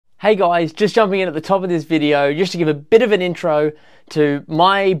Hey guys, just jumping in at the top of this video just to give a bit of an intro to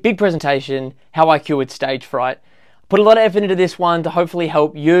my big presentation, How I Cured Stage Fright. Put a lot of effort into this one to hopefully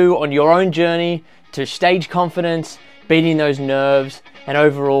help you on your own journey to stage confidence, beating those nerves, and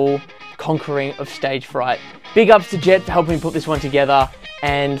overall conquering of stage fright. Big ups to Jet for helping me put this one together,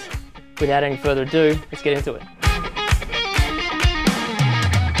 and without any further ado, let's get into it.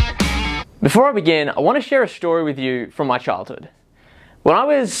 Before I begin, I want to share a story with you from my childhood. When I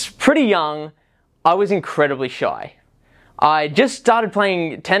was pretty young, I was incredibly shy. I just started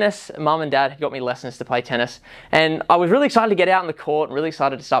playing tennis. Mum and Dad had got me lessons to play tennis, and I was really excited to get out on the court and really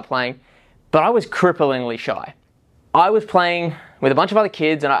excited to start playing, but I was cripplingly shy. I was playing with a bunch of other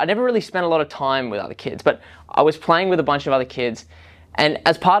kids, and I never really spent a lot of time with other kids, but I was playing with a bunch of other kids, and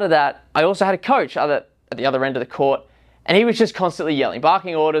as part of that, I also had a coach at the other end of the court, and he was just constantly yelling,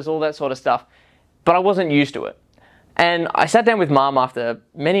 barking orders, all that sort of stuff, but I wasn't used to it. And I sat down with Mum after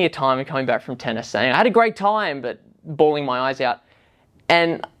many a time coming back from tennis saying, I had a great time, but bawling my eyes out.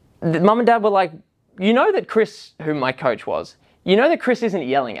 And Mum and Dad were like, you know that Chris, who my coach was, you know that Chris isn't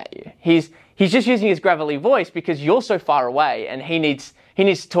yelling at you. He's just using his gravelly voice because you're so far away and he needs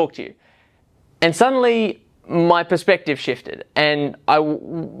to talk to you. And suddenly my perspective shifted, and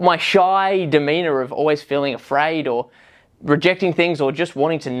my shy demeanor of always feeling afraid or rejecting things or just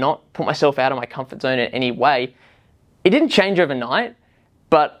wanting to not put myself out of my comfort zone in any way, it didn't change overnight,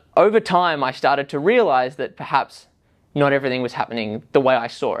 but over time I started to realize that perhaps not everything was happening the way I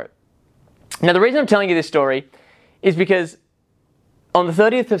saw it. Now, the reason I'm telling you this story is because on the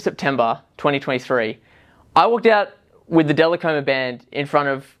 30th of September 2023, I walked out with the Delacoma Band in front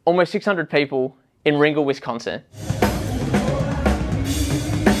of almost 600 people in Ringgold, Wisconsin.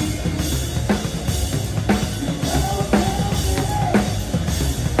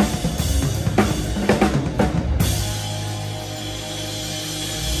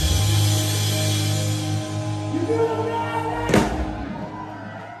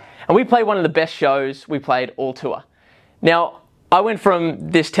 And we played one of the best shows we played all tour. Now, I went from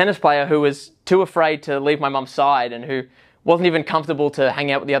this tennis player who was too afraid to leave my mum's side and who wasn't even comfortable to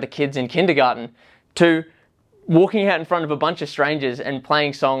hang out with the other kids in kindergarten to walking out in front of a bunch of strangers and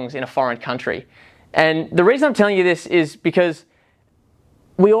playing songs in a foreign country. And the reason I'm telling you this is because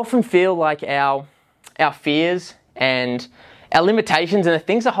we often feel like our fears and our limitations and the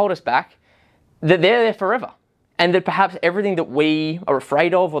things that hold us back, that they're there forever. And that perhaps everything that we are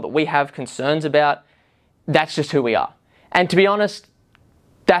afraid of or that we have concerns about, that's just who we are. And to be honest,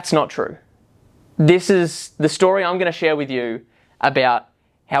 that's not true. This is the story I'm going to share with you about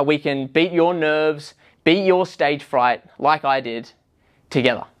how we can beat your nerves, beat your stage fright like I did,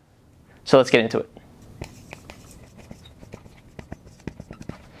 together. So let's get into it.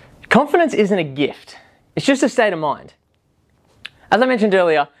 Confidence isn't a gift. It's just a state of mind. As I mentioned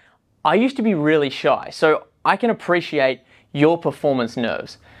earlier, I used to be really shy, so I can appreciate your performance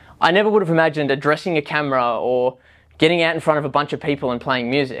nerves. I never would have imagined addressing a camera or getting out in front of a bunch of people and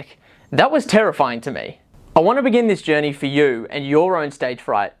playing music. That was terrifying to me. I want to begin this journey for you and your own stage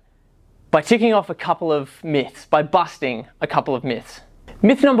fright by ticking off a couple of myths, by busting a couple of myths.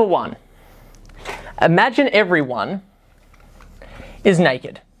 Myth number one, imagine everyone is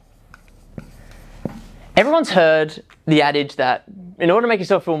naked. Everyone's heard the adage that in order to make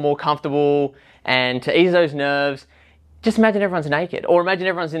yourself feel more comfortable and to ease those nerves, just imagine everyone's naked, or imagine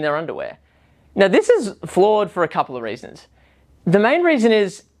everyone's in their underwear. Now, this is flawed for a couple of reasons. The main reason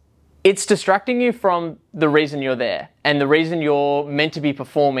is it's distracting you from the reason you're there and the reason you're meant to be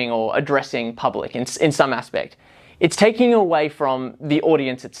performing or addressing public in some aspect. It's taking you away from the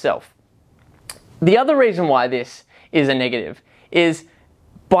audience itself. The other reason why this is a negative is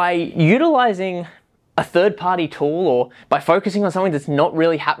by utilizing a third-party tool or by focusing on something that's not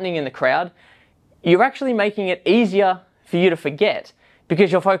really happening in the crowd, you're actually making it easier for you to forget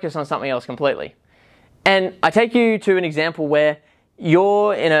because you're focused on something else completely. And I take you to an example where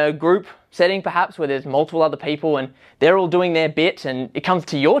you're in a group setting perhaps where there's multiple other people and they're all doing their bit and it comes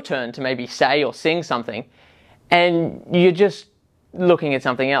to your turn to maybe say or sing something and you're just looking at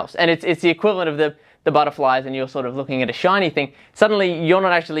something else. And it's the equivalent of the butterflies and you're sort of looking at a shiny thing. Suddenly you're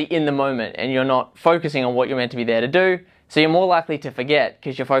not actually in the moment and you're not focusing on what you're meant to be there to do. So you're more likely to forget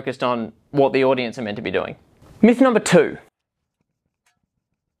because you're focused on what the audience are meant to be doing. Myth number two,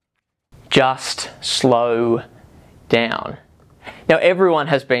 just slow down. Now, everyone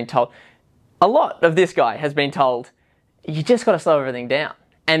has been told, a lot of this guy has been told, you just got to slow everything down.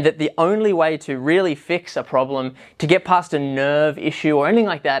 And that the only way to really fix a problem, to get past a nerve issue or anything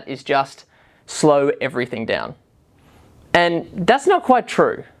like that, is just slow everything down. And that's not quite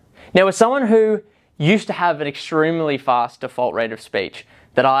true. Now, as someone who used to have an extremely fast default rate of speech,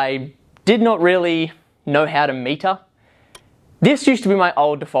 that I did not really know how to meter. This used to be my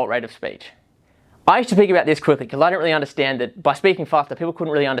old default rate of speech. I used to speak about this quickly because I didn't really understand that by speaking faster, people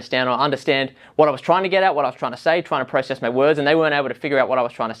couldn't really understand what I was trying to get at, what I was trying to say, trying to process my words, and they weren't able to figure out what I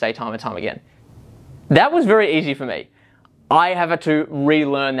was trying to say time and time again. That was very easy for me. I have had to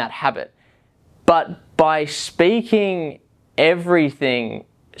relearn that habit. But by speaking everything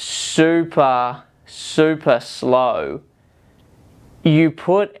super slow, you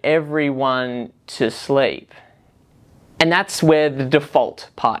put everyone to sleep. And that's where the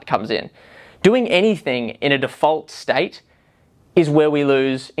default part comes in. Doing anything in a default state is where we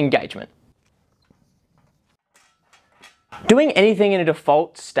lose engagement. Doing anything in a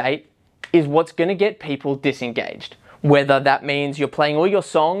default state is what's going to get people disengaged. Whether that means you're playing all your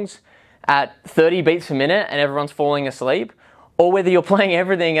songs at 30 beats per minute and everyone's falling asleep, or whether you're playing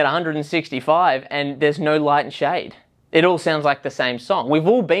everything at 165 and there's no light and shade. It all sounds like the same song. We've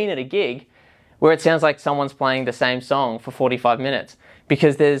all been at a gig where it sounds like someone's playing the same song for 45 minutes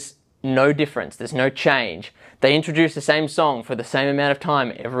because there's no difference, there's no change. They introduce the same song for the same amount of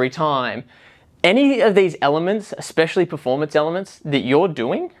time every time. Any of these elements, especially performance elements that you're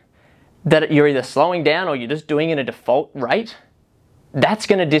doing, that you're either slowing down or you're just doing in a default rate, that's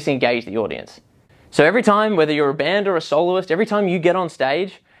going to disengage the audience. So every time, whether you're a band or a soloist, every time you get on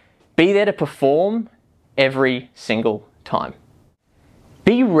stage, be there to perform every single time.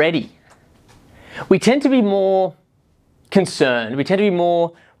 Be ready. We tend to be more concerned, we tend to be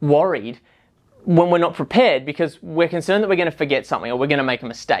more worried when we're not prepared because we're concerned that we're going to forget something or we're going to make a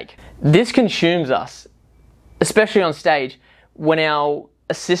mistake. This consumes us, especially on stage, when our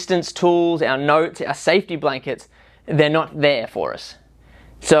assistance tools, our notes, our safety blankets, they're not there for us.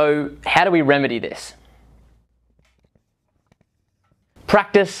 So how do we remedy this?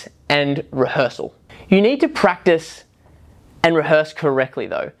 Practice and rehearsal. You need to practice and rehearse correctly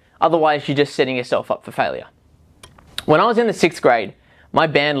though, otherwise you're just setting yourself up for failure. When I was in the 6th grade, my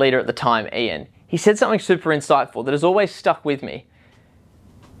band leader at the time, Ian, he said something super insightful that has always stuck with me.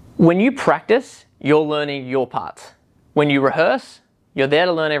 When you practice, you're learning your parts. When you rehearse, you're there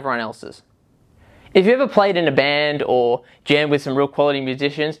to learn everyone else's. If you ever played in a band or jammed with some real quality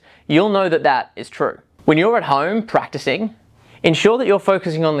musicians, you'll know that that is true. When you're at home practicing, ensure that you're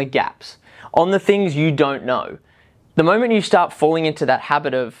focusing on the gaps, on the things you don't know. The moment you start falling into that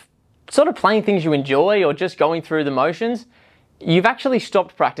habit of sort of playing things you enjoy or just going through the motions, you've actually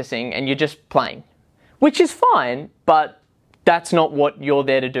stopped practicing and you're just playing, which is fine, but that's not what you're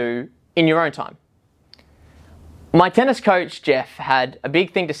there to do in your own time. My tennis coach, Jeff, had a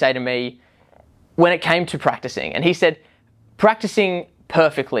big thing to say to me when it came to practicing, and he said, practicing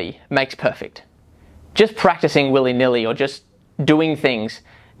perfectly makes perfect. Just practicing willy-nilly or just doing things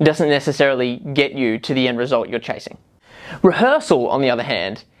doesn't necessarily get you to the end result you're chasing. Rehearsal, on the other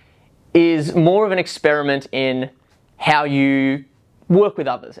hand, is more of an experiment in how you work with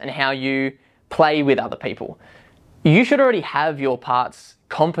others and how you play with other people. You should already have your parts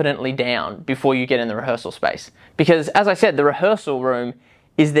competently down before you get in the rehearsal space. Because as I said, the rehearsal room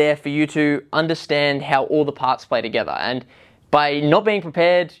is there for you to understand how all the parts play together. And by not being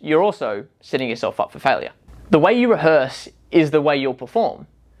prepared, you're also setting yourself up for failure. The way you rehearse is the way you'll perform.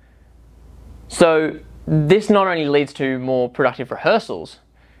 So this not only leads to more productive rehearsals,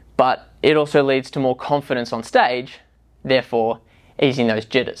 but it also leads to more confidence on stage, therefore easing those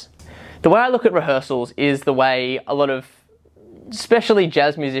jitters. The way I look at rehearsals is the way a lot of, especially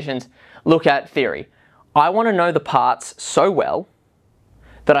jazz musicians, look at theory. I want to know the parts so well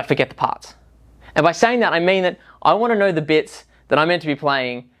that I forget the parts. And by saying that, I mean that I want to know the bits that I'm meant to be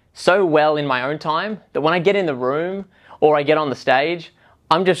playing so well in my own time that when I get in the room or I get on the stage,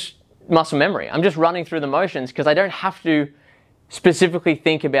 I'm just muscle memory. I'm just running through the motions because I don't have to specifically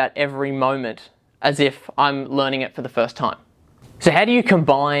think about every moment as if I'm learning it for the first time. So how do you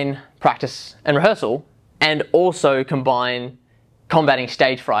combine practice and rehearsal and also combine combating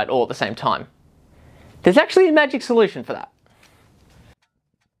stage fright all at the same time? There's actually a magic solution for that.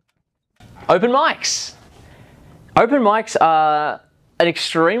 Open mics. Open mics are an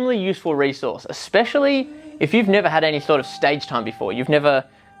extremely useful resource, especially if you've never had any sort of stage time before, you've never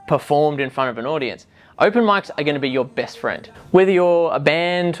performed in front of an audience. Open mics are going to be your best friend. Whether you're a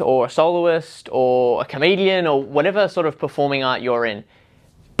band or a soloist or a comedian or whatever sort of performing art you're in,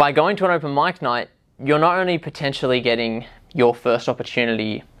 by going to an open mic night, you're not only potentially getting your first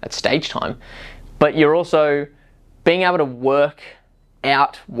opportunity at stage time, but you're also being able to work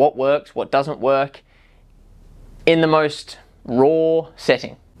out what works, what doesn't work in the most raw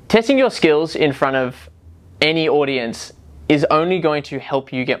setting. Testing your skills in front of any audience is only going to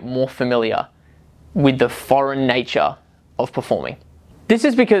help you get more familiar with the foreign nature of performing. This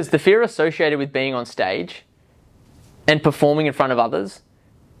is because the fear associated with being on stage and performing in front of others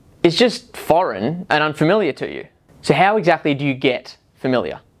is just foreign and unfamiliar to you. So how exactly do you get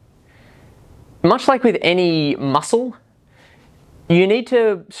familiar? Much like with any muscle, you need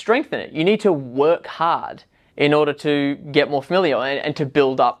to strengthen it. You need to work hard in order to get more familiar and to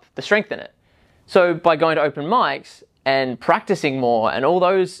build up the strength in it. So by going to open mics and practicing more and all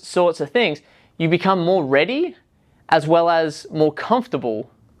those sorts of things, you become more ready as well as more comfortable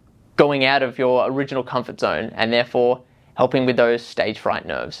going out of your original comfort zone and therefore helping with those stage fright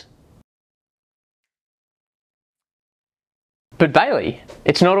nerves. But Bailey,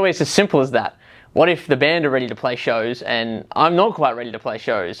 it's not always as simple as that. What if the band are ready to play shows and I'm not quite ready to play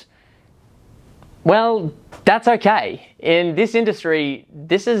shows? Well, that's okay. In this industry,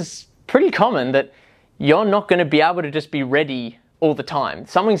 this is pretty common that you're not going to be able to just be ready all the time.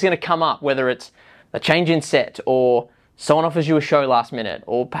 Something's going to come up, whether it's a change in set or someone offers you a show last minute,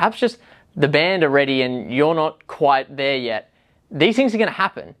 or perhaps just the band are ready and you're not quite there yet. These things are going to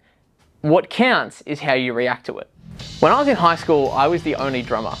happen. What counts is how you react to it. When I was in high school, I was the only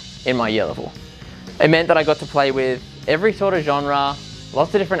drummer in my year level. It meant that I got to play with every sort of genre,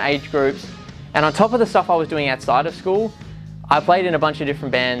 lots of different age groups, and on top of the stuff I was doing outside of school, I played in a bunch of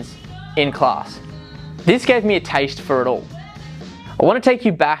different bands in class. This gave me a taste for it all. I want to take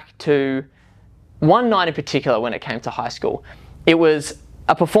you back to one night in particular when it came to high school. It was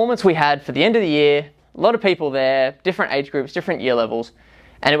a performance we had for the end of the year, a lot of people there, different age groups, different year levels,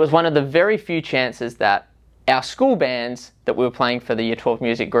 and it was one of the very few chances that our school bands that we were playing for the Year 12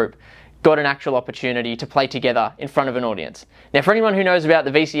 music group got an actual opportunity to play together in front of an audience. Now, for anyone who knows about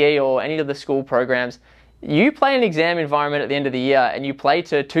the VCE or any of the school programs, you play an exam environment at the end of the year and you play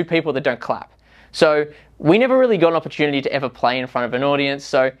to two people that don't clap. So we never really got an opportunity to ever play in front of an audience,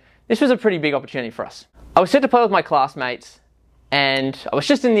 so this was a pretty big opportunity for us. I was set to play with my classmates and I was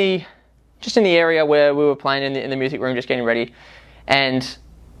just in the area where we were playing in the music room, just getting ready, and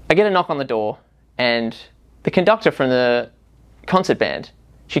I get a knock on the door and the conductor from the concert band,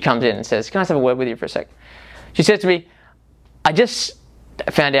 she comes in and says, "Can I just have a word with you for a sec?" She says to me, "I just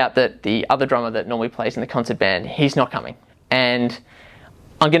found out that the other drummer that normally plays in the concert band, he's not coming. And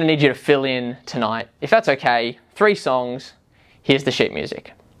I'm going to need you to fill in tonight. If that's okay, 3 songs, here's the sheet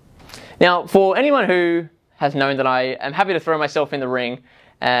music." Now, for anyone who has known that I am happy to throw myself in the ring,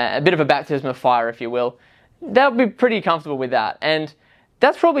 a bit of a baptism of fire, if you will, they'll be pretty comfortable with that. And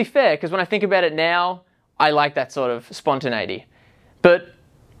that's probably fair, because when I think about it now, I like that sort of spontaneity. But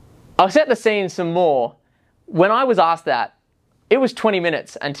I'll set the scene some more. When I was asked that, it was 20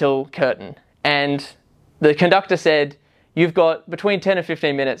 minutes until curtain, and the conductor said, "You've got between 10 and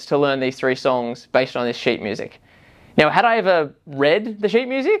 15 minutes to learn these 3 songs based on this sheet music." Now, had I ever read the sheet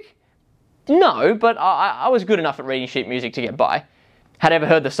music? No, but I was good enough at reading sheet music to get by. Had I ever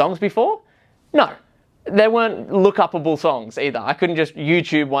heard the songs before? No. They weren't look-upable songs either. I couldn't just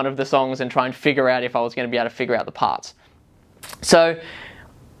YouTube one of the songs and try and figure out if I was going to be able to figure out the parts. So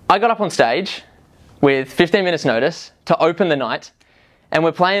I got up on stage with 15 minutes notice to open the night, and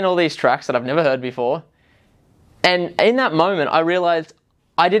we're playing all these tracks that I've never heard before. And in that moment, I realized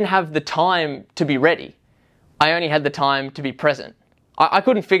I didn't have the time to be ready. I only had the time to be present. I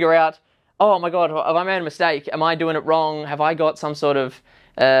couldn't figure out, oh my God, have I made a mistake? Am I doing it wrong? Have I got some sort of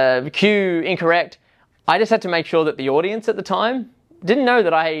cue incorrect? I just had to make sure that the audience at the time didn't know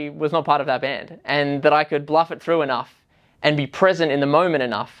that I was not part of that band, and that I could bluff it through enough and be present in the moment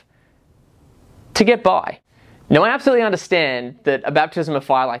enough to get by. Now, I absolutely understand that a baptism of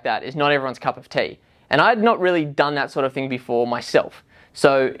fire like that is not everyone's cup of tea, and I had not really done that sort of thing before myself,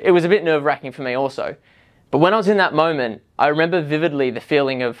 so it was a bit nerve-wracking for me also. But when I was in that moment, I remember vividly the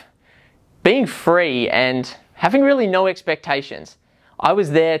feeling of being free and having really no expectations. I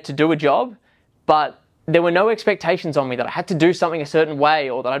was there to do a job, but there were no expectations on me that I had to do something a certain way,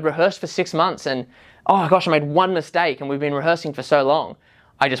 or that I'd rehearsed for 6 months and, oh gosh, I made one mistake and we've been rehearsing for so long.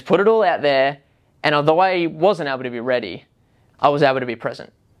 I just put it all out there, and although I wasn't able to be ready, I was able to be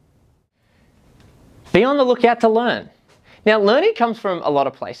present. Be on the lookout to learn. Now, learning comes from a lot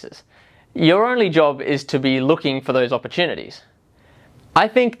of places. Your only job is to be looking for those opportunities. I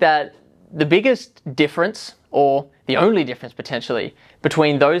think that the biggest difference, or the only difference potentially,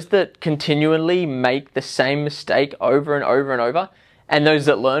 between those that continually make the same mistake over and over and over, and those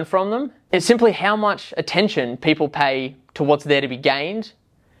that learn from them, is simply how much attention people pay to what's there to be gained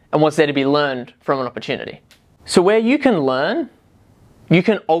and what's there to be learned from an opportunity. So where you can learn, you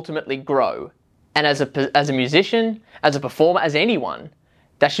can ultimately grow. And as a musician, as a performer, as anyone,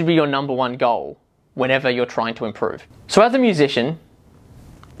 that should be your #1 goal whenever you're trying to improve. So as a musician,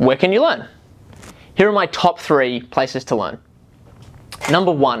 where can you learn? Here are my top 3 places to learn.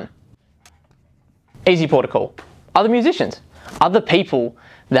 Number 1, easy protocol. Other musicians, other people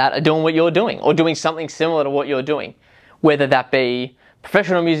that are doing what you're doing or doing something similar to what you're doing. Whether that be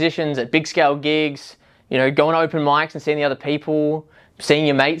professional musicians at big scale gigs, you know, going to open mics and seeing the other people, seeing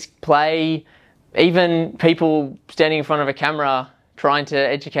your mates play, even people standing in front of a camera trying to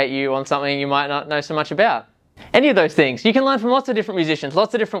educate you on something you might not know so much about. Any of those things. You can learn from lots of different musicians,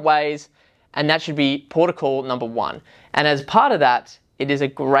 lots of different ways, and that should be protocol number 1. And as part of that, it is a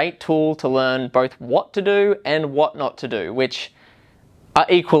great tool to learn both what to do and what not to do, which are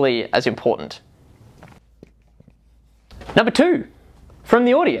equally as important. Number 2, from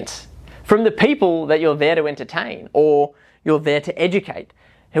the audience, from the people that you're there to entertain or you're there to educate.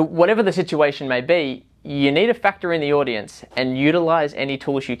 Whatever the situation may be, you need to factor in the audience and utilize any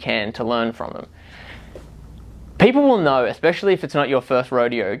tools you can to learn from them. People will know, especially if it's not your first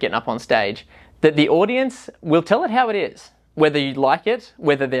rodeo getting up on stage, that the audience will tell it how it is. Whether you like it,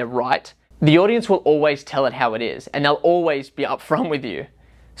 whether they're right, the audience will always tell it how it is, and they'll always be upfront with you.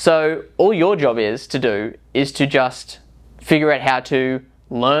 So all your job is to just figure out how to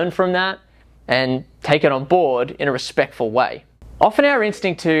learn from that and take it on board in a respectful way. Often our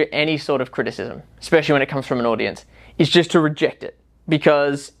instinct to any sort of criticism, especially when it comes from an audience, is just to reject it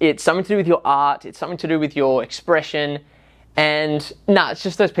because it's something to do with your art, it's something to do with your expression, and it's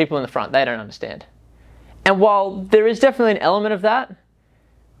just those people in the front, they don't understand. And while there is definitely an element of that,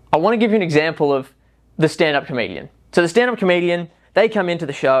 I want to give you an example of the stand-up comedian. So the stand-up comedian, they come into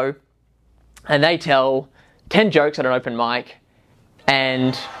the show and they tell 10 jokes at an open mic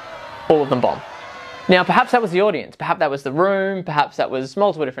and all of them bomb. Now, perhaps that was the audience, perhaps that was the room, perhaps that was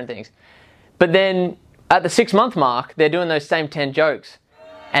multiple different things. But then at the 6-month mark, they're doing those same 10 jokes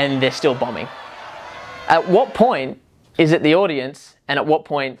and they're still bombing. At what point is it the audience and at what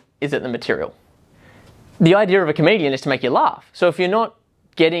point is it the material? The idea of a comedian is to make you laugh. So if you're not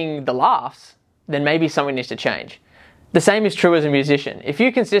getting the laughs, then maybe something needs to change. The same is true as a musician. If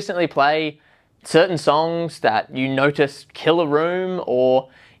you consistently play certain songs that you notice kill a room, or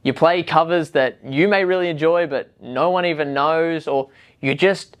you play covers that you may really enjoy but no one even knows, or you're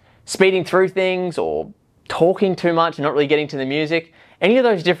just speeding through things or talking too much and not really getting to the music, any of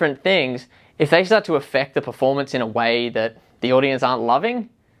those different things, if they start to affect the performance in a way that the audience aren't loving,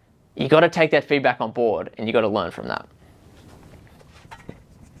 you got to take that feedback on board and you got to learn from that.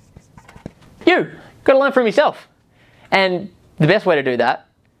 You got to learn from yourself. And the best way to do that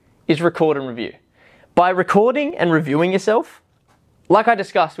is record and review. By recording and reviewing yourself, like I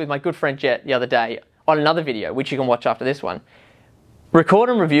discussed with my good friend Jet the other day on another video, which you can watch after this one, record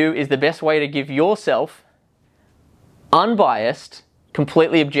and review is the best way to give yourself unbiased,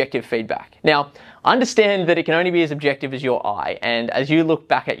 completely objective feedback. Now, understand that it can only be as objective as your eye, and as you look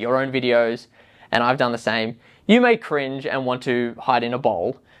back at your own videos, and I've done the same, you may cringe and want to hide in a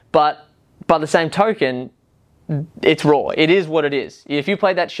bowl, but by the same token, it's raw. It is what it is. If you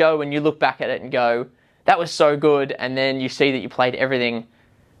played that show and you look back at it and go, that was so good, and then you see that you played everything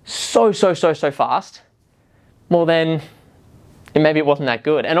so fast, well then, maybe it wasn't that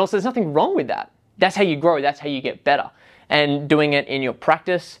good. And also, there's nothing wrong with that. That's how you grow, that's how you get better. And doing it in your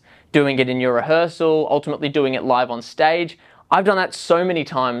practice, doing it in your rehearsal, ultimately doing it live on stage. I've done that so many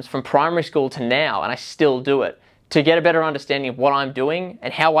times from primary school to now, and I still do it, to get a better understanding of what I'm doing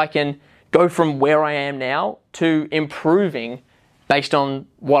and how I can go from where I am now to improving based on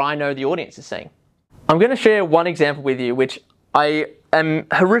what I know the audience is seeing. I'm going to share one example with you which I am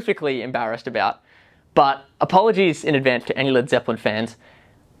horrifically embarrassed about, but apologies in advance to any Led Zeppelin fans.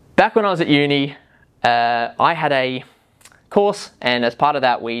 Back when I was at uni, I had a course, and as part of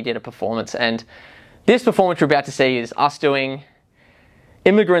that we did a performance, and this performance you're about to see is us doing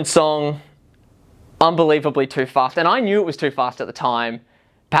Immigrant Song unbelievably too fast, and I knew it was too fast at the time.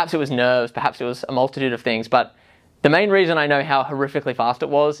 Perhaps it was nerves, perhaps it was a multitude of things, but the main reason I know how horrifically fast it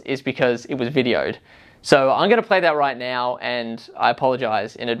was is because it was videoed. So I'm going to play that right now, and I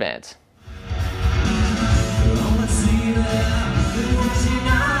apologize in advance.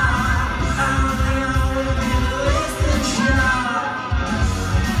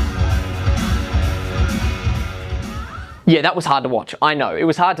 Yeah, that was hard to watch. I know. It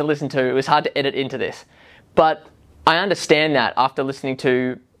was hard to listen to. It was hard to edit into this. But I understand that after listening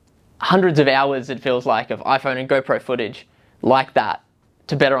to hundreds of hours, it feels like, of iPhone and GoPro footage like that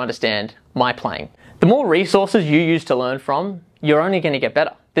to better understand my playing. The more resources you use to learn from, you're only going to get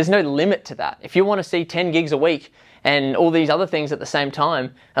better. There's no limit to that. If you want to see 10 gigs a week and all these other things at the same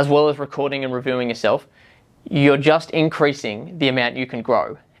time, as well as recording and reviewing yourself, you're just increasing the amount you can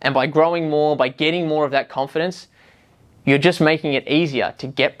grow. And by growing more, by getting more of that confidence, you're just making it easier to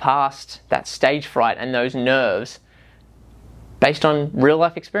get past that stage fright and those nerves based on real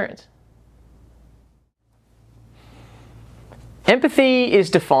life experience. Empathy is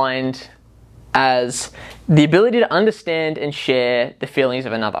defined as the ability to understand and share the feelings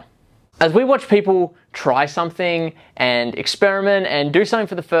of another. As we watch people try something and experiment and do something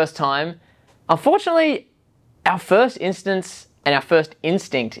for the first time, unfortunately, our first instance and our first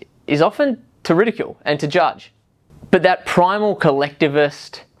instinct is often to ridicule and to judge. But that primal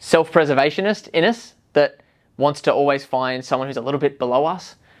collectivist, self-preservationist in us that wants to always find someone who's a little bit below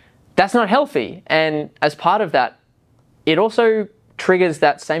us, that's not healthy. And as part of that, it also triggers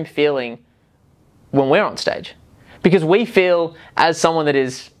that same feeling when we're on stage. Because we feel, as someone that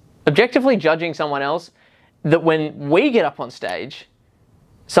is objectively judging someone else, that when we get up on stage,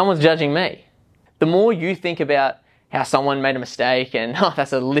 someone's judging me. The more you think about how someone made a mistake and, oh,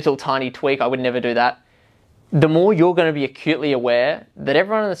 that's a little tiny tweak, I would never do that, the more you're going to be acutely aware that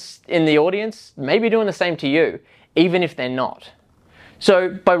everyone in the audience may be doing the same to you, even if they're not. So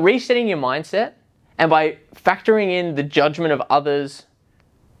by resetting your mindset and by factoring in the judgment of others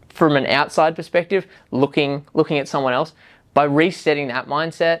from an outside perspective, looking at someone else, by resetting that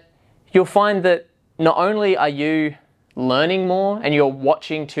mindset, you'll find that not only are you learning more and you're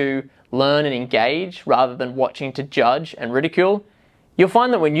watching to learn and engage rather than watching to judge and ridicule, you'll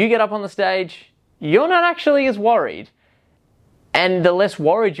find that when you get up on the stage, you're not actually as worried. And the less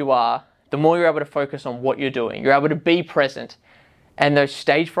worried you are, the more you're able to focus on what you're doing. You're able to be present. And those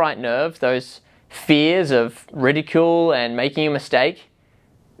stage fright nerves, those fears of ridicule and making a mistake,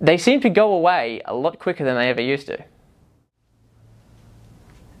 they seem to go away a lot quicker than they ever used to.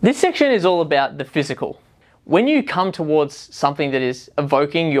 This section is all about the physical. When you come towards something that is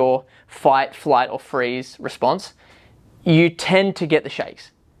evoking your fight, flight, or freeze response, you tend to get the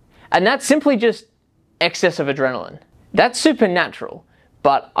shakes. And that's simply just excess of adrenaline. That's supernatural,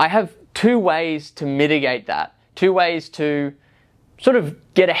 but I have two ways to mitigate that, two ways to sort of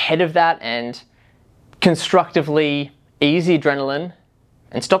get ahead of that and constructively ease the adrenaline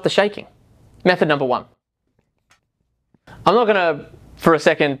and stop the shaking. Method number one. I'm not gonna, for a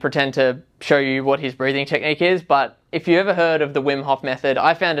second, pretend to show you what his breathing technique is, but if you ever heard of the Wim Hof method,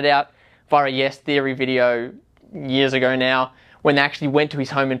 I found it out via a Yes Theory video years ago now, when they actually went to his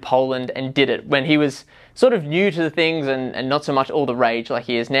home in Poland and did it, when he was sort of new to the things and not so much all the rage like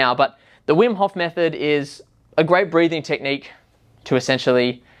he is now. But the Wim Hof method is a great breathing technique to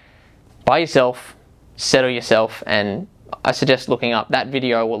essentially, by yourself, settle yourself, and I suggest looking up that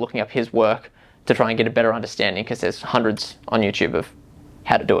video or looking up his work to try and get a better understanding, because there's hundreds on YouTube of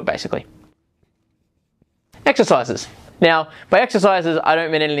how to do it basically. Exercises. Now, by exercises, I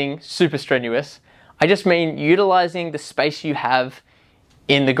don't mean anything super strenuous. I just mean utilizing the space you have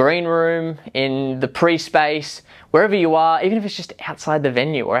in the green room, in the pre-space, wherever you are, even if it's just outside the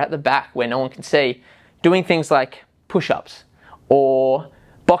venue or at the back where no one can see, doing things like push-ups or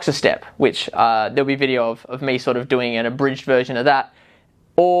boxer step, which there'll be video of me sort of doing an abridged version of that,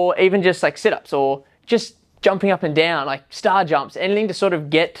 or even just like sit-ups or just jumping up and down, like star jumps, anything to sort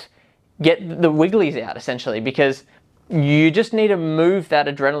of get the wigglies out essentially, because you just need to move that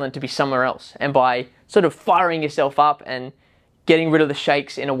adrenaline to be somewhere else. And by sort of firing yourself up and getting rid of the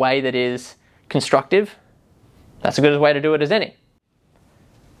shakes in a way that is constructive, that's as good a way to do it as any.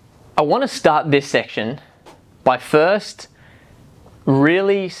 I want to start this section by first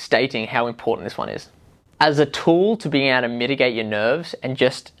really stating how important this one is. As a tool to being able to mitigate your nerves and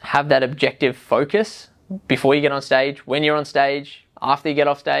just have that objective focus before you get on stage, when you're on stage, after you get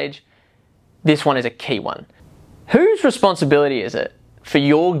off stage, this one is a key one. Whose responsibility is it for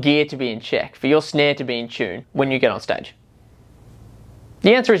your gear to be in check, for your snare to be in tune when you get on stage?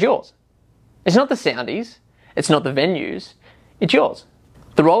 The answer is yours. It's not the soundies, it's not the venues, it's yours.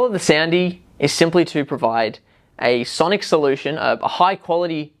 The role of the soundie is simply to provide a sonic solution, a high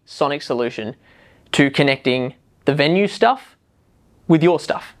quality sonic solution to connecting the venue stuff with your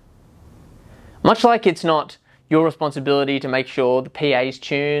stuff. Much like it's not your responsibility to make sure the PA is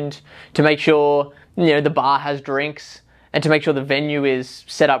tuned, to make sure the bar has drinks, and to make sure the venue is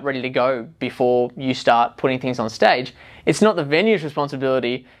set up ready to go before you start putting things on stage. It's not the venue's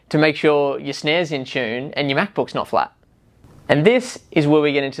responsibility to make sure your snare's in tune and your MacBook's not flat. And this is where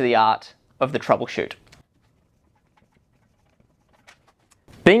we get into the art of the troubleshoot.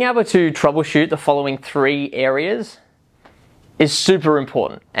 Being able to troubleshoot the following three areas is super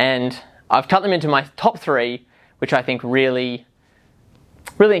important, and I've cut them into my top three, which I think really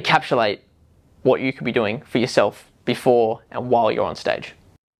encapsulate what you could be doing for yourself before and while you're on stage.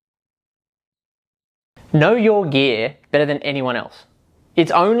 Know your gear better than anyone else.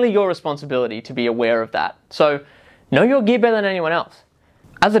 It's only your responsibility to be aware of that. So know your gear better than anyone else.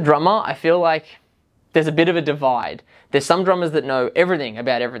 As a drummer, I feel like there's a bit of a divide. There's some drummers that know everything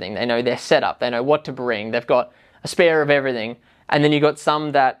about everything. They know their setup, they know what to bring, they've got a spare of everything. And then you've got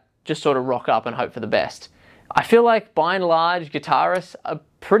some that just sort of rock up and hope for the best. I feel like by and large, guitarists are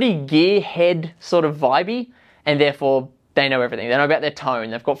pretty gearhead sort of vibey, and therefore they know everything. They know about their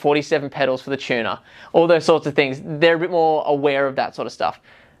tone, they've got 47 pedals for the tuner, all those sorts of things. They're a bit more aware of that sort of stuff.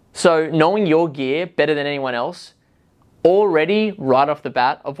 So knowing your gear better than anyone else already right off the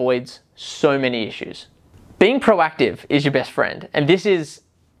bat avoids so many issues. Being proactive is your best friend, and this is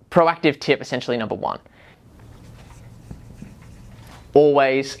proactive tip essentially number one.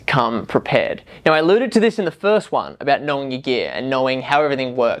 Always come prepared. Now I alluded to this in the first one about knowing your gear and knowing how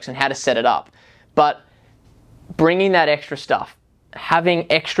everything works and how to set it up, but bringing that extra stuff, having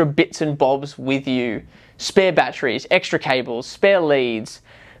extra bits and bobs with you, spare batteries, extra cables, spare leads,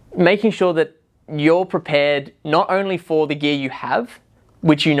 making sure that you're prepared not only for the gear you have,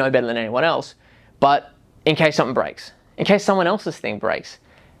 which you know better than anyone else, but in case something breaks, in case someone else's thing breaks.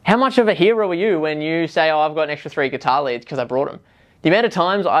 How much of a hero are you when you say, oh, I've got an extra 3 guitar leads because I brought them? The amount of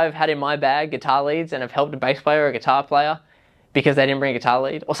times I've had in my bag guitar leads and have helped a bass player or a guitar player because they didn't bring a guitar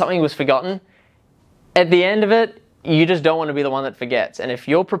lead or something was forgotten, at the end of it, you just don't want to be the one that forgets. And if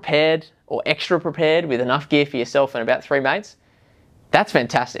you're prepared or extra prepared with enough gear for yourself and about 3 mates, that's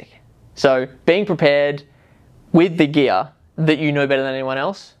fantastic. So being prepared with the gear that you know better than anyone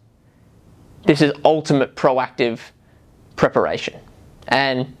else, this is ultimate proactive preparation.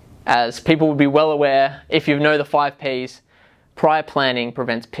 And as people would be well aware, if you know the 5 Ps, prior planning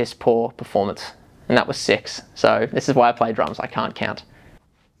prevents piss poor performance. And that was 6. So this is why I play drums, I can't count.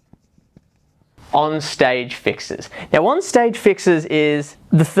 On-stage fixes. Now on-stage fixes is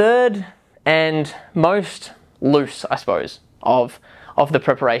the third and most loose, I suppose, of the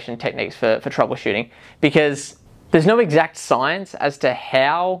preparation techniques for troubleshooting, because there's no exact science as to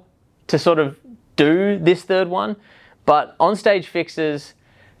how to sort of do this third one, but on-stage fixes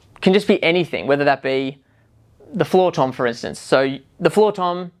can just be anything, whether that be the floor tom, for instance. So the floor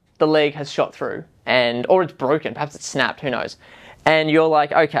tom, the leg has shot through, or it's broken, perhaps it's snapped, who knows. And you're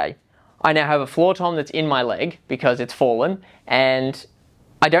like, okay, I now have a floor tom that's in my leg because it's fallen, and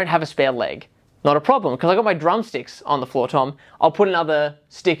I don't have a spare leg. Not a problem, because I got my drumsticks on the floor tom. I'll put another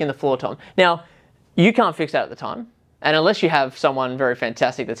stick in the floor tom. Now, you can't fix that at the time, and unless you have someone very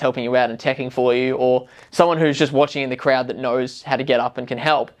fantastic that's helping you out and teching for you, or someone who's just watching in the crowd that knows how to get up and can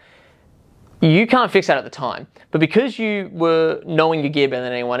help, you can't fix that at the time. But because you were knowing your gear better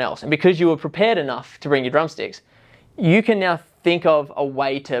than anyone else, and because you were prepared enough to bring your drumsticks, you can now think of a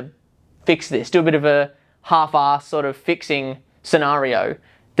way to fix this, do a bit of a half-ass sort of fixing scenario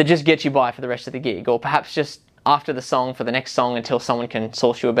that just gets you by for the rest of the gig, or perhaps just after the song for the next song until someone can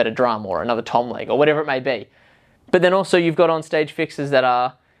source you a better drum or another tom leg or whatever it may be. But then also you've got on-stage fixes that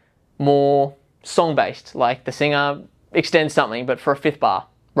are more song-based, like the singer extends something but for a 5th bar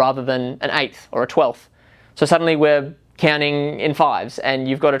rather than an 8th or a 12th. So suddenly we're counting in 5s and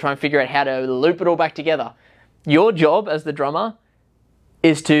you've got to try and figure out how to loop it all back together. Your job as the drummer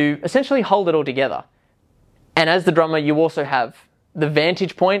is to essentially hold it all together. And as the drummer, you also have the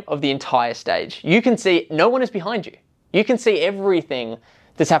vantage point of the entire stage. You can see, no one is behind you. You can see everything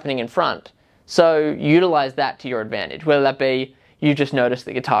that's happening in front. So utilize that to your advantage, whether that be you just noticed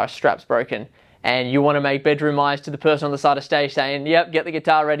the guitar strap's broken and you want to make bedroom eyes to the person on the side of stage saying, yep, get the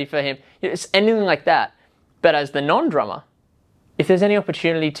guitar ready for him. It's anything like that. But as the non-drummer, if there's any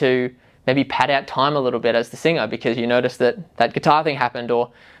opportunity to maybe pad out time a little bit as the singer because you notice that that guitar thing happened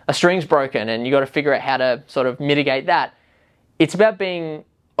or a string's broken and you got to figure out how to sort of mitigate that. It's about being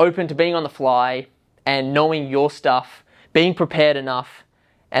open to being on the fly and knowing your stuff, being prepared enough,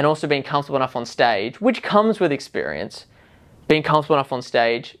 and also being comfortable enough on stage, which comes with experience, being comfortable enough on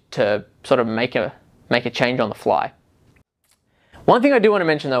stage to sort of make a change on the fly. One thing I do want to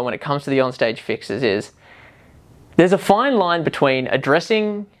mention though when it comes to the on-stage fixes is there's a fine line between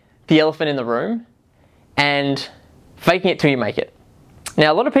addressing the elephant in the room and faking it till you make it.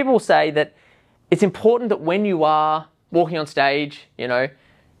 Now, a lot of people will say that it's important that when you are walking on stage, you know,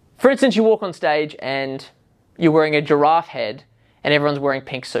 for instance, you walk on stage and you're wearing a giraffe head and everyone's wearing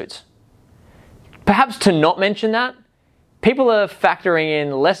pink suits. Perhaps to not mention that, people are factoring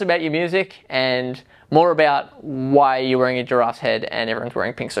in less about your music and more about why you're wearing a giraffe's head and everyone's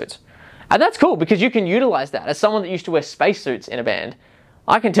wearing pink suits. And that's cool because you can utilize that. As someone that used to wear spacesuits in a band,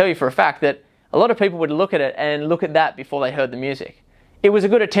 I can tell you for a fact that a lot of people would look at it and look at that before they heard the music. It was a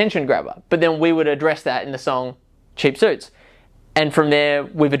good attention grabber, but then we would address that in the song Cheap Suits. And from there,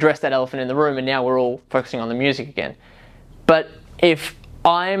 we've addressed that elephant in the room and now we're all focusing on the music again. But if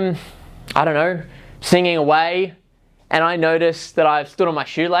I'm, I don't know, singing away and I notice that I've stood on my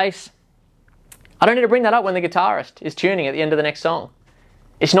shoelace, I don't need to bring that up when the guitarist is tuning at the end of the next song.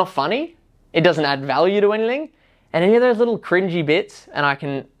 It's not funny, it doesn't add value to anything, and any of those little cringy bits, and I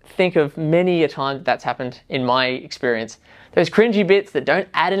can think of many a time that's happened in my experience, those cringy bits that don't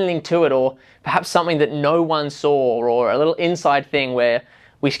add anything to it, or perhaps something that no one saw, or a little inside thing where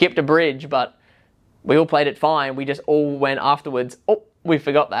we skipped a bridge but we all played it fine, we just all went afterwards, oh, we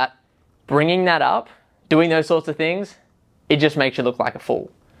forgot that. Bringing that up, doing those sorts of things, it just makes you look like a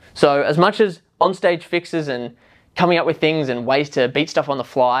fool. So as much as on-stage fixes and coming up with things and ways to beat stuff on the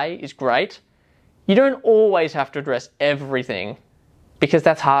fly is great, you don't always have to address everything, because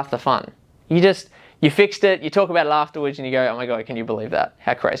that's half the fun. You fixed it, you talk about it afterwards, and you go, oh my God, can you believe that?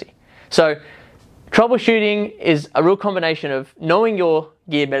 How crazy. So troubleshooting is a real combination of knowing your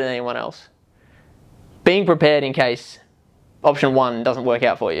gear better than anyone else, being prepared in case option one doesn't work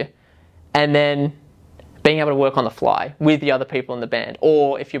out for you, and then being able to work on the fly with the other people in the band,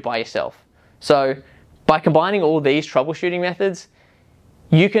 or if you're by yourself. So by combining all these troubleshooting methods,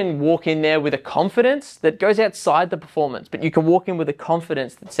 you can walk in there with a confidence that goes outside the performance, but you can walk in with a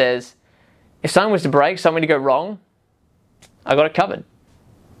confidence that says, if something was to break, something to go wrong, I got it covered.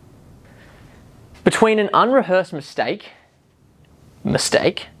 Between an unrehearsed mistake,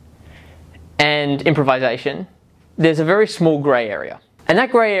 and improvisation, there's a very small grey area. And that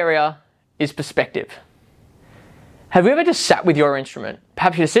grey area is perspective. Have you ever just sat with your instrument?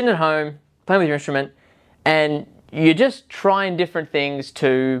 Perhaps you're sitting at home, playing with your instrument, and you're just trying different things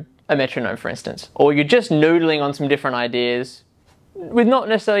to a metronome, for instance, or you're just noodling on some different ideas with not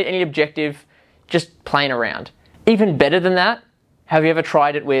necessarily any objective, just playing around. Even better than that, have you ever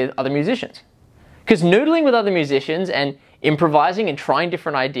tried it with other musicians? Because noodling with other musicians and improvising and trying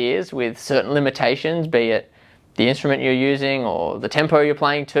different ideas with certain limitations, be it the instrument you're using or the tempo you're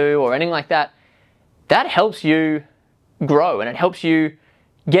playing to or anything like that, that helps you grow and it helps you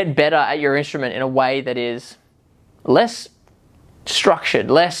get better at your instrument in a way that is less structured,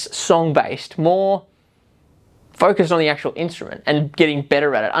 less song-based, more focused on the actual instrument and getting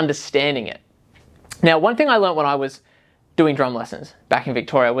better at it, understanding it. Now, one thing I learned when I was doing drum lessons back in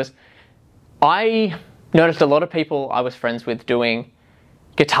Victoria was I noticed a lot of people I was friends with doing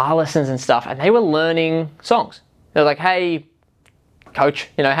guitar lessons and stuff, and they were learning songs. They're like, hey, coach,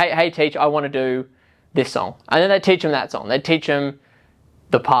 hey, teach, I want to do this song. And then they'd teach them that song. They'd teach them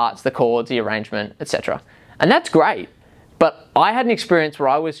the parts, the chords, the arrangement, etc. And that's great. But I had an experience where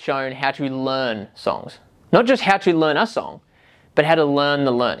I was shown how to learn songs. Not just how to learn a song, but how to learn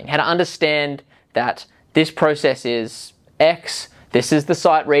the learning, how to understand that this process is X, this is the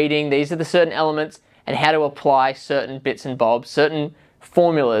sight reading, these are the certain elements, and how to apply certain bits and bobs, certain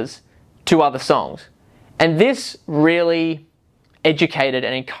formulas to other songs. And this really educated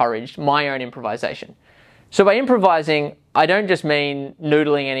and encouraged my own improvisation. So by improvising, I don't just mean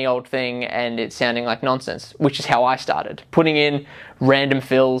noodling any old thing and it sounding like nonsense, which is how I started, putting in random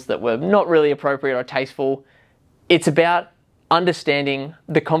fills that were not really appropriate or tasteful. It's about understanding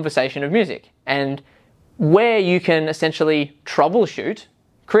the conversation of music and where you can essentially troubleshoot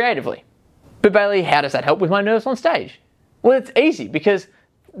creatively. But Bailey, how does that help with my nerves on stage? Well, it's easy, because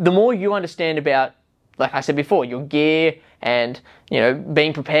the more you understand about, like I said before, your gear and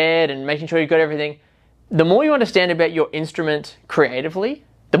being prepared and making sure you've got everything, the more you understand about your instrument creatively,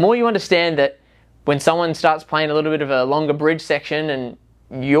 the more you understand that when someone starts playing a little bit of a longer bridge section and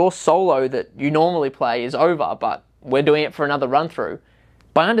your solo that you normally play is over, but we're doing it for another run through,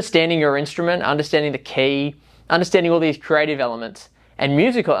 by understanding your instrument, understanding the key, understanding all these creative elements and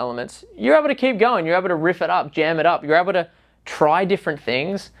musical elements, you're able to keep going, you're able to riff it up, jam it up, you're able to try different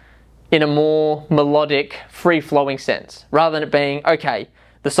things in a more melodic, free-flowing sense, rather than it being, okay,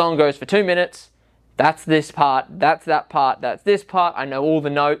 the song goes for 2 minutes, that's this part, that's that part, that's this part, I know all the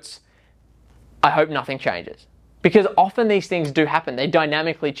notes, I hope nothing changes. Because often these things do happen, they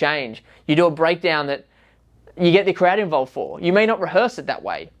dynamically change. You do a breakdown that you get the crowd involved for. You may not rehearse it that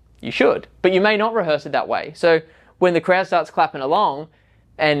way, you should, but you may not rehearse it that way. So when the crowd starts clapping along,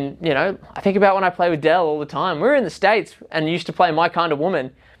 and I think about when I play with Dell all the time, we were in the States and used to play My Kind of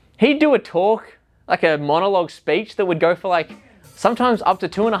Woman, he'd do a talk, like a monologue speech that would go for like sometimes up to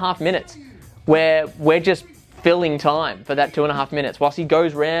 2.5 minutes, where we're just filling time for that 2.5 minutes whilst he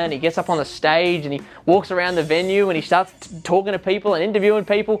goes around, he gets up on the stage and he walks around the venue and he starts talking to people and interviewing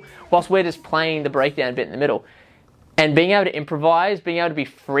people whilst we're just playing the breakdown bit in the middle. And being able to improvise, being able to be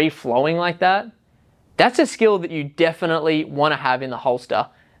free-flowing like that, that's a skill that you definitely want to have in the holster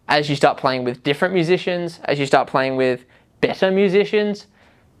as you start playing with different musicians, as you start playing with better musicians,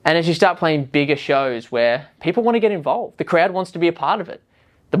 and as you start playing bigger shows where people want to get involved. The crowd wants to be a part of it.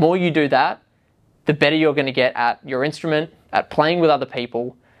 The more you do that, the better you're going to get at your instrument, at playing with other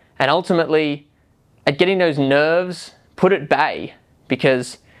people, and ultimately at getting those nerves put at bay,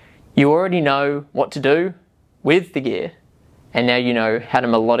 because you already know what to do with the gear, and now you know how to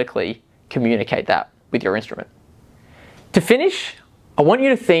melodically communicate that with your instrument. To finish, I want you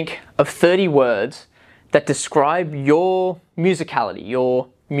to think of 30 words that describe your musicality, your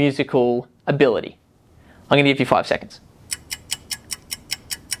musical ability. I'm going to give you 5 seconds.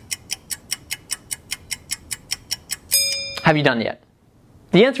 Have you done yet?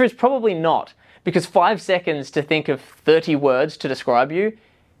 The answer is probably not, because 5 seconds to think of 30 words to describe you,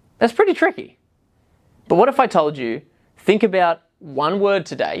 that's pretty tricky. But what if I told you, think about one word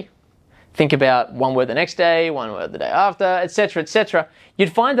today, think about one word the next day, one word the day after, etc., etc.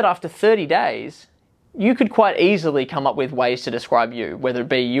 You'd find that after 30 days, you could quite easily come up with ways to describe you, whether it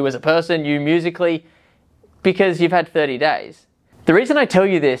be you as a person, you musically, because you've had 30 days. The reason I tell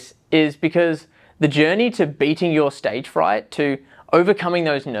you this is because the journey to beating your stage fright, to overcoming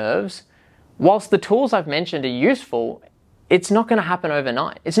those nerves, whilst the tools I've mentioned are useful, it's not going to happen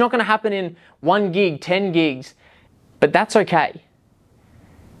overnight. It's not going to happen in 1 gig, 10 gigs, but that's okay.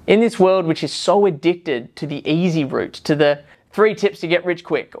 In this world which is so addicted to the easy route, to the 3 tips to get rich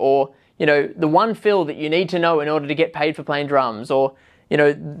quick, or the 1 fill that you need to know in order to get paid for playing drums, or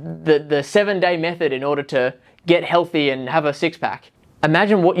the 7-day method in order to get healthy and have a 6-pack.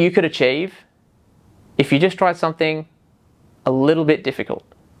 Imagine what you could achieve if you just tried something a little bit difficult.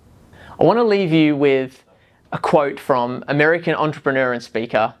 I want to leave you with a quote from American entrepreneur and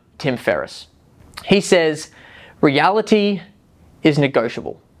speaker Tim Ferriss. He says, "Reality is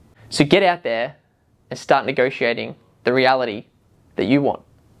negotiable. So get out there and start negotiating the reality that you want."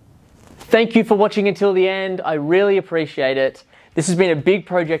 Thank you for watching until the end. I really appreciate it. This has been a big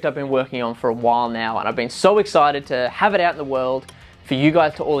project I've been working on for a while now, and I've been so excited to have it out in the world for you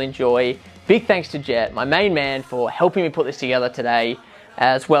guys to all enjoy. Big thanks to Jet, my main man, for helping me put this together today,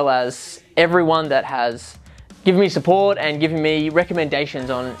 as well as everyone that has given me support and given me recommendations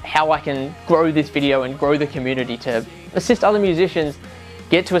on how I can grow this video and grow the community to assist other musicians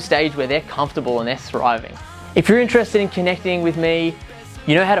get to a stage where they're comfortable and they're thriving. If you're interested in connecting with me,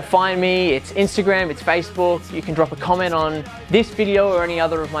 you know how to find me. It's Instagram, it's Facebook. You can drop a comment on this video or any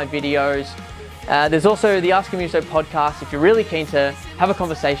other of my videos. There's also the Ask a Muso podcast. If you're really keen to have a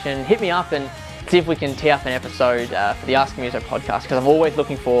conversation, hit me up and see if we can tee up an episode for the Ask a Muso podcast, because I'm always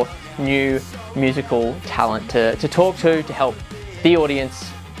looking for new musical talent to talk to help the audience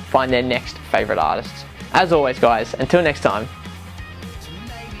find their next favorite artists. As always, guys, until next time,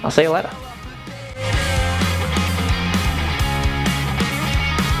 I'll see you later.